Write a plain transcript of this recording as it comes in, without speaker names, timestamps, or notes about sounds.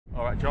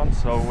Right, John,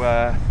 so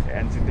it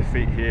ends in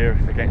defeat here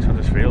against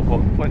Huddersfield, but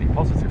plenty of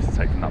positives to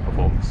take from that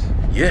performance.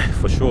 Yeah,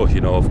 for sure.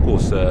 You know, of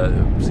course,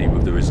 see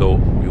with the result,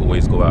 we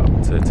always go out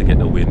to get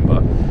the win,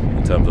 but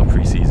in terms of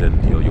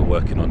pre-season, you're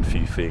working on a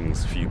few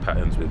things, few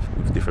patterns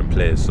with different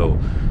players. So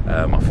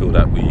I feel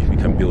that we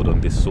can build on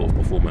this sort of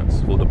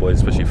performance. For the boys,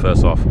 especially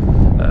first half,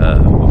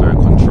 were very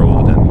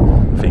controlled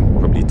and I think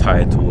probably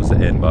tired towards the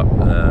end, but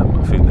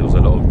I think there was a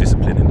lot of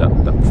discipline in that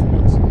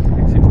performance.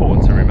 It's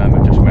important to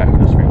remember just where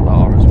Huddersfield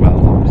are as well.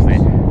 Obviously,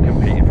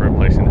 competing for a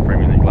place in the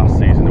Premier League last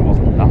season, it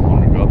wasn't that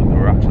long ago that they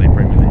were actually a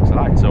Premier League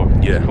side. So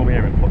to come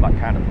here and put that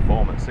kind of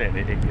performance in,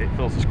 it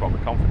fills the squad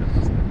with confidence,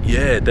 doesn't it?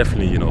 Yeah,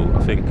 definitely. You know,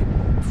 I think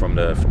from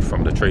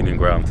the training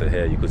ground to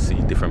here, you could see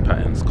different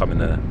patterns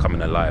coming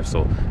alive.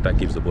 So that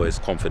gives the boys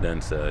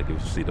confidence,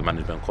 gives the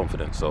management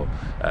confidence. So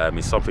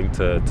it's something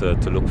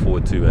to look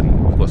forward to,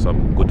 and we've got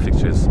some good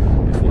fixtures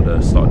before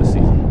the start of the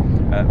season.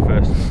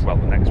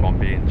 The next one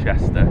being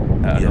Chester,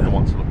 another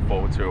one to look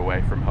forward to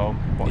away from home.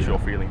 What's your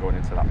feeling going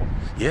into that one?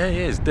 Yeah,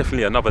 it's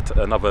definitely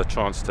another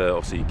chance to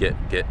obviously get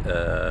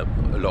a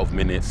lot of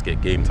minutes,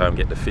 get game time,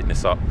 get the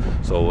fitness up.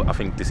 So I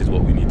think this is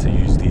what we need to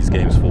use these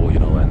games for, you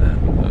know, and then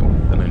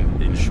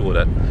ensure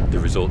that the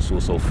results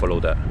also follow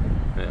that.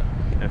 Yeah.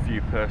 And for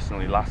you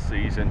personally, last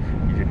season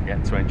you didn't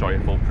get to enjoy a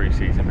full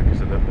pre-season because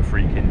of the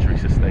freak injury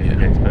sustained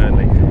against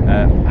Burnley.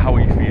 How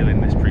are you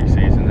feeling this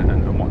pre-season,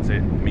 and what does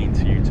it mean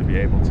to you to be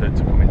able to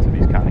come into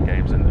these kind of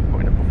games and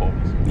put in a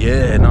performance?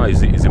 Yeah, no,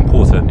 it's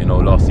important. You know,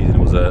 last season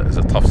was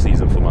a tough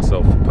season for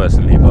myself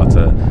personally, but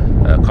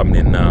coming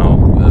in now,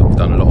 we've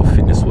done a lot of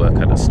fitness work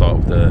at the start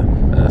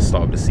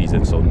of the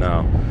season. So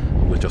now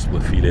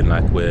we're feeling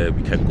like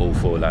we can go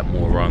for like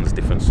more runs,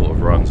 different sort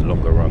of runs,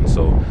 longer runs.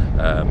 So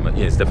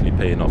yeah, it's definitely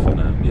paying off,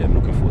 and yeah, I'm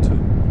looking forward to it.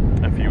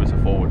 And for you as a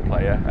forward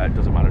player, it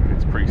doesn't matter if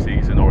it's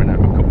pre-season or in a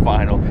cup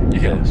final, you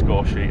get the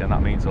score sheet, and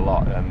that means a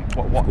lot.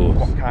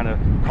 What kind of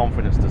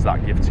confidence does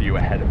that give to you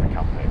ahead of the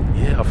campaign?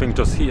 Yeah, I think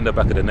just hitting the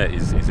back of the net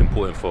is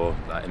important for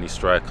like, any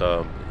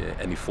striker,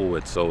 any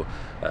forward. So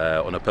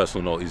on a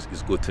personal note,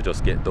 it's good to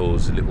just get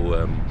those little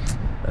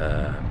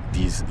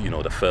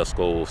the first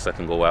goal,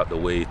 second goal out the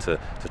way to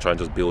try and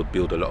just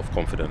build a lot of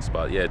confidence.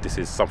 But yeah, this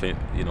is something,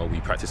 you know, we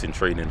practice in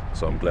training,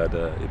 so I'm glad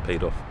it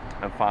paid off.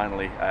 And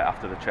finally,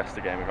 after the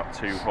Chester game, we've got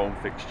 2 home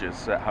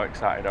fixtures. How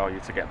excited are you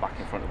to get back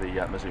in front of the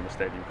Mazuma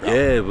Stadium crowd?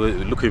 Yeah,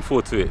 we're looking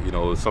forward to it. You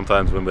know,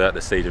 sometimes when we're at the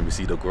stadium, we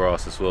see the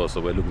grass as well,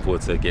 so we're looking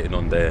forward to getting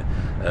on there,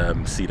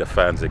 see the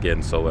fans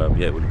again. So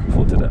yeah, we're looking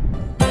forward to that.